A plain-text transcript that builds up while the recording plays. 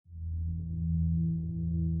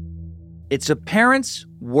It's a parent's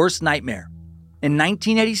worst nightmare. In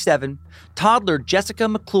 1987, toddler Jessica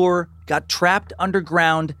McClure got trapped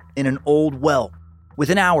underground in an old well.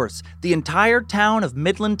 Within hours, the entire town of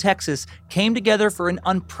Midland, Texas came together for an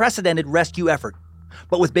unprecedented rescue effort.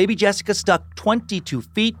 But with baby Jessica stuck 22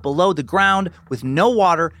 feet below the ground with no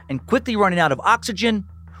water and quickly running out of oxygen,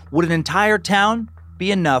 would an entire town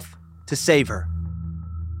be enough to save her?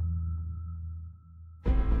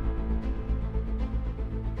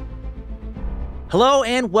 Hello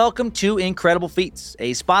and welcome to Incredible Feats,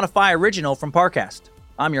 a Spotify original from Parcast.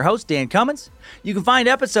 I'm your host, Dan Cummins. You can find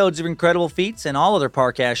episodes of Incredible Feats and all other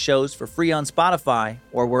Parcast shows for free on Spotify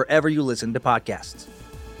or wherever you listen to podcasts.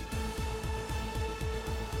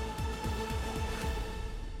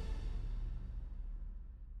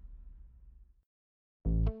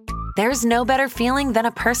 There's no better feeling than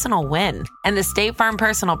a personal win, and the State Farm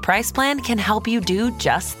Personal Price Plan can help you do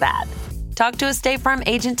just that. Talk to a State Farm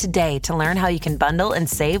agent today to learn how you can bundle and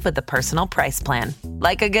save with the Personal Price Plan.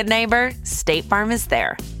 Like a good neighbor, State Farm is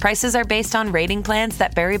there. Prices are based on rating plans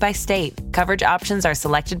that vary by state. Coverage options are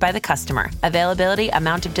selected by the customer. Availability,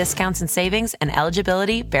 amount of discounts and savings, and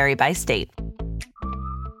eligibility vary by state.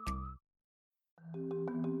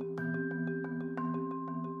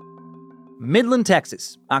 Midland,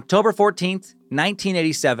 Texas, October 14th,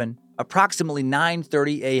 1987, approximately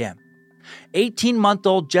 9:30 a.m.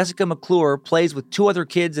 18-month-old Jessica McClure plays with two other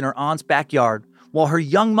kids in her aunt's backyard while her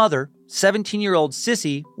young mother, 17-year-old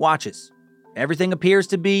Sissy, watches. Everything appears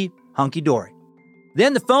to be hunky-dory.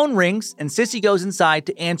 Then the phone rings and Sissy goes inside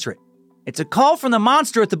to answer it. It's a call from the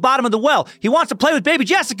monster at the bottom of the well. He wants to play with baby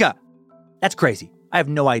Jessica. That's crazy. I have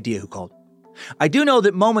no idea who called. I do know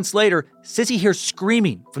that moments later, Sissy hears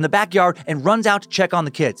screaming from the backyard and runs out to check on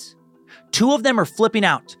the kids. Two of them are flipping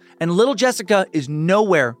out, and little Jessica is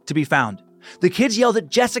nowhere to be found. The kids yell that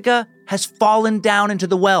Jessica has fallen down into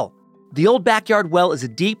the well. The old backyard well is a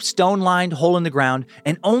deep, stone-lined hole in the ground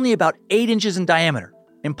and only about 8 inches in diameter.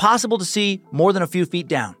 Impossible to see more than a few feet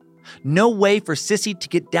down. No way for Sissy to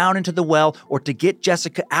get down into the well or to get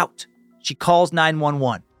Jessica out. She calls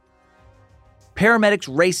 911.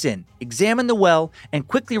 Paramedics race in, examine the well, and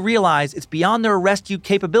quickly realize it's beyond their rescue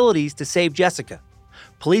capabilities to save Jessica.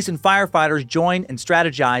 Police and firefighters join and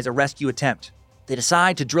strategize a rescue attempt. They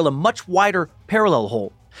decide to drill a much wider parallel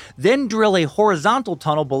hole, then drill a horizontal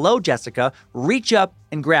tunnel below Jessica, reach up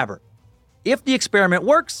and grab her. If the experiment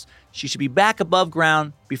works, she should be back above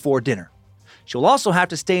ground before dinner. She'll also have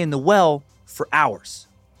to stay in the well for hours.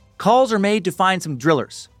 Calls are made to find some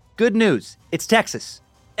drillers. Good news, it's Texas.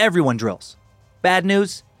 Everyone drills. Bad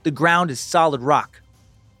news, the ground is solid rock.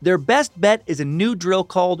 Their best bet is a new drill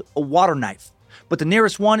called a water knife, but the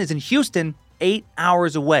nearest one is in Houston, 8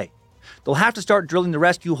 hours away. They'll have to start drilling the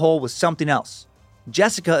rescue hole with something else.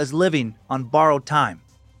 Jessica is living on borrowed time.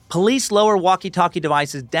 Police lower walkie-talkie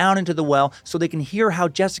devices down into the well so they can hear how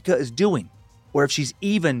Jessica is doing, or if she's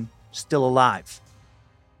even still alive.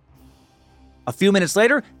 A few minutes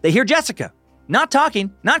later, they hear Jessica. Not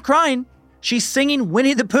talking, not crying. She's singing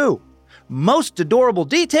Winnie the Pooh. Most adorable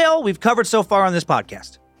detail we've covered so far on this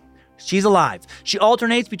podcast. She's alive. She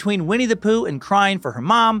alternates between Winnie the Pooh and crying for her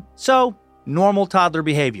mom, so normal toddler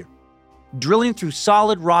behavior. Drilling through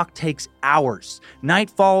solid rock takes hours. Night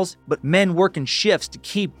falls, but men work in shifts to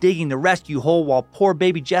keep digging the rescue hole while poor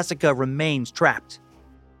baby Jessica remains trapped.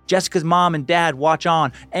 Jessica's mom and dad watch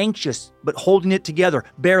on, anxious but holding it together,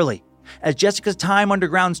 barely. As Jessica's time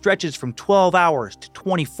underground stretches from 12 hours to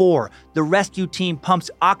 24, the rescue team pumps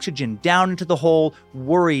oxygen down into the hole,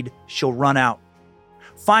 worried she'll run out.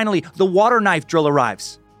 Finally, the water knife drill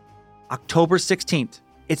arrives. October 16th.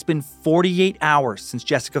 It's been 48 hours since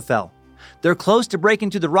Jessica fell. They're close to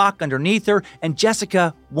breaking through the rock underneath her, and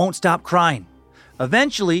Jessica won't stop crying.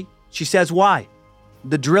 Eventually, she says why.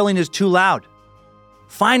 The drilling is too loud.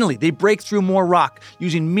 Finally, they break through more rock.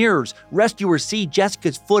 Using mirrors, rescuers see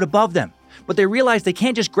Jessica's foot above them, but they realize they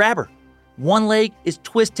can't just grab her. One leg is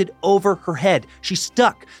twisted over her head. She's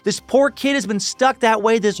stuck. This poor kid has been stuck that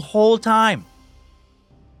way this whole time.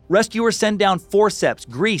 Rescuers send down forceps,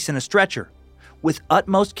 grease, and a stretcher. With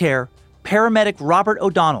utmost care, paramedic Robert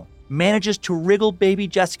O'Donnell manages to wriggle baby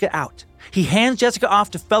Jessica out. He hands Jessica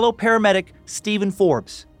off to fellow paramedic Stephen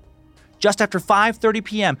Forbes. Just after 5:30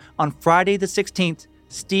 p.m. on Friday the 16th,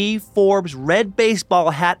 Steve Forbes' red baseball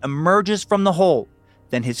hat emerges from the hole,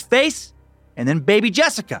 then his face, and then baby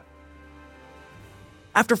Jessica.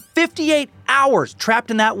 After 58 hours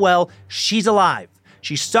trapped in that well, she's alive.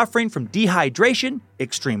 She's suffering from dehydration,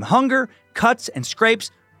 extreme hunger, cuts, and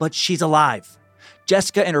scrapes, but she's alive.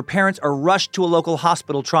 Jessica and her parents are rushed to a local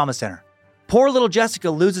hospital trauma center. Poor little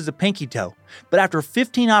Jessica loses a pinky toe, but after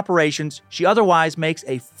 15 operations, she otherwise makes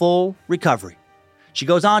a full recovery. She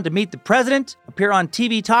goes on to meet the president, appear on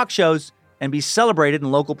TV talk shows, and be celebrated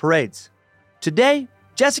in local parades. Today,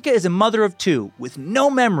 Jessica is a mother of 2 with no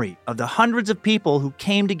memory of the hundreds of people who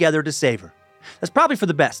came together to save her. That's probably for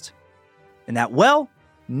the best. And that well,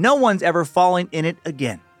 no one's ever fallen in it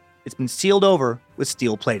again. It's been sealed over with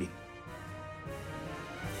steel plating.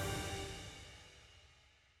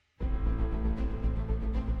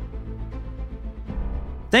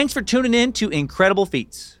 Thanks for tuning in to Incredible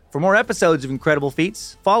Feats. For more episodes of Incredible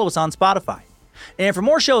Feats, follow us on Spotify. And for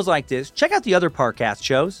more shows like this, check out the other Parcast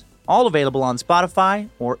shows, all available on Spotify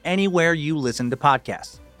or anywhere you listen to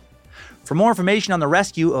podcasts. For more information on the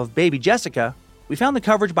rescue of baby Jessica, we found the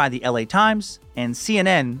coverage by the LA Times and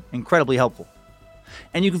CNN incredibly helpful.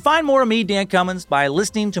 And you can find more of me, Dan Cummins, by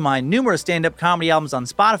listening to my numerous stand-up comedy albums on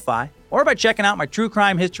Spotify or by checking out my true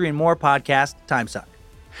crime history and more podcast, Timesuck,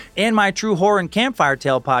 and my true horror and campfire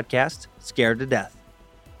tale podcast, Scared to Death.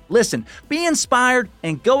 Listen, be inspired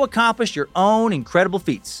and go accomplish your own incredible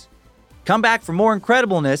feats. Come back for more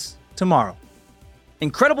incredibleness tomorrow.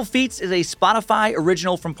 Incredible Feats is a Spotify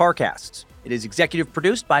original from Parcast. It is executive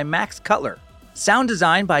produced by Max Cutler. Sound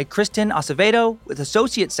design by Kristen Acevedo with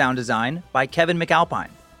associate sound design by Kevin McAlpine.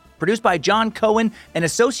 Produced by John Cohen and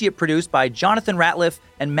associate produced by Jonathan Ratliff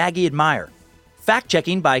and Maggie Admire.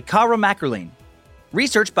 Fact-checking by Kara Mackerlin.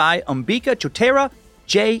 Research by Umbika Chotera,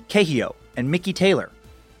 Jay Cahio, and Mickey Taylor.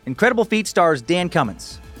 Incredible Feats stars Dan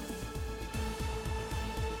Cummins.